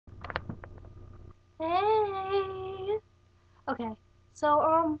Hey. Okay. So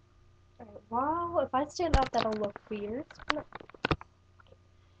alright, wow, if I stand up that'll look weird. No.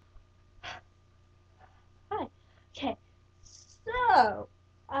 Hi. Okay. So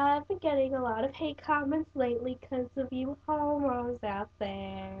I've been getting a lot of hate comments lately because of you homos out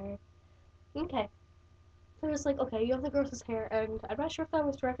there. Okay. So it's like, okay, you have the grossest hair, and I'm not sure if that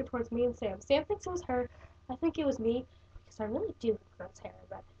was directed towards me and Sam. Sam thinks it was her. I think it was me because I really do have gross hair.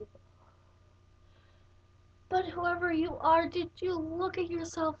 But whoever you are, did you look at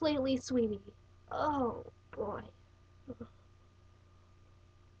yourself lately, sweetie? Oh boy.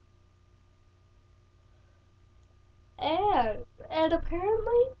 And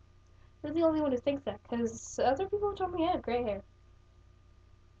apparently, you're the only one who thinks that, because other people told me I had gray hair.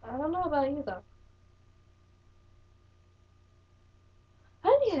 I don't know about you though.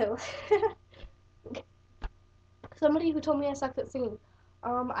 Anywho, somebody who told me I sucked at singing.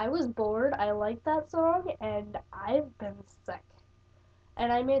 I was bored. I liked that song, and I've been sick.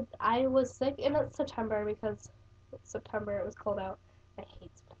 And I was sick in September because it's September. It was cold out. I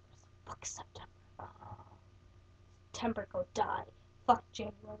hate September. Fuck September. Oh, September, go die. Fuck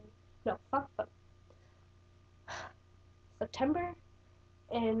January. No, fuck. September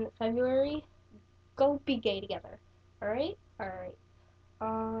and February, go be gay together. Alright? Alright.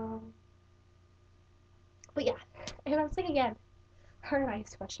 Um, but yeah, and I'm sick again. Aren't I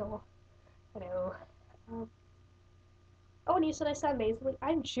special? I know. Um, oh, and you said I sound nasally?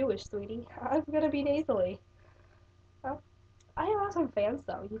 I'm Jewish, sweetie. I'm gonna be nasally. Um, I have awesome fans,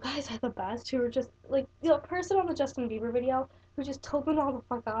 though. You guys are the best who are just, like, the person on the Justin Bieber video who just told them all the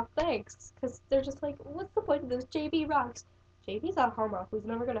fuck off. Thanks. Because they're just like, what's the point of this? JB rocks. JB's a homo who's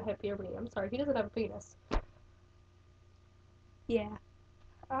never gonna hit puberty. I'm sorry, he doesn't have a penis. Yeah.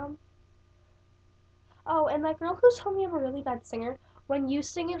 Um, Oh, and that girl who told me I'm a really bad singer, when you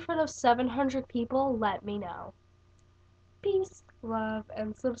sing in front of 700 people, let me know. Peace, love,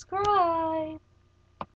 and subscribe.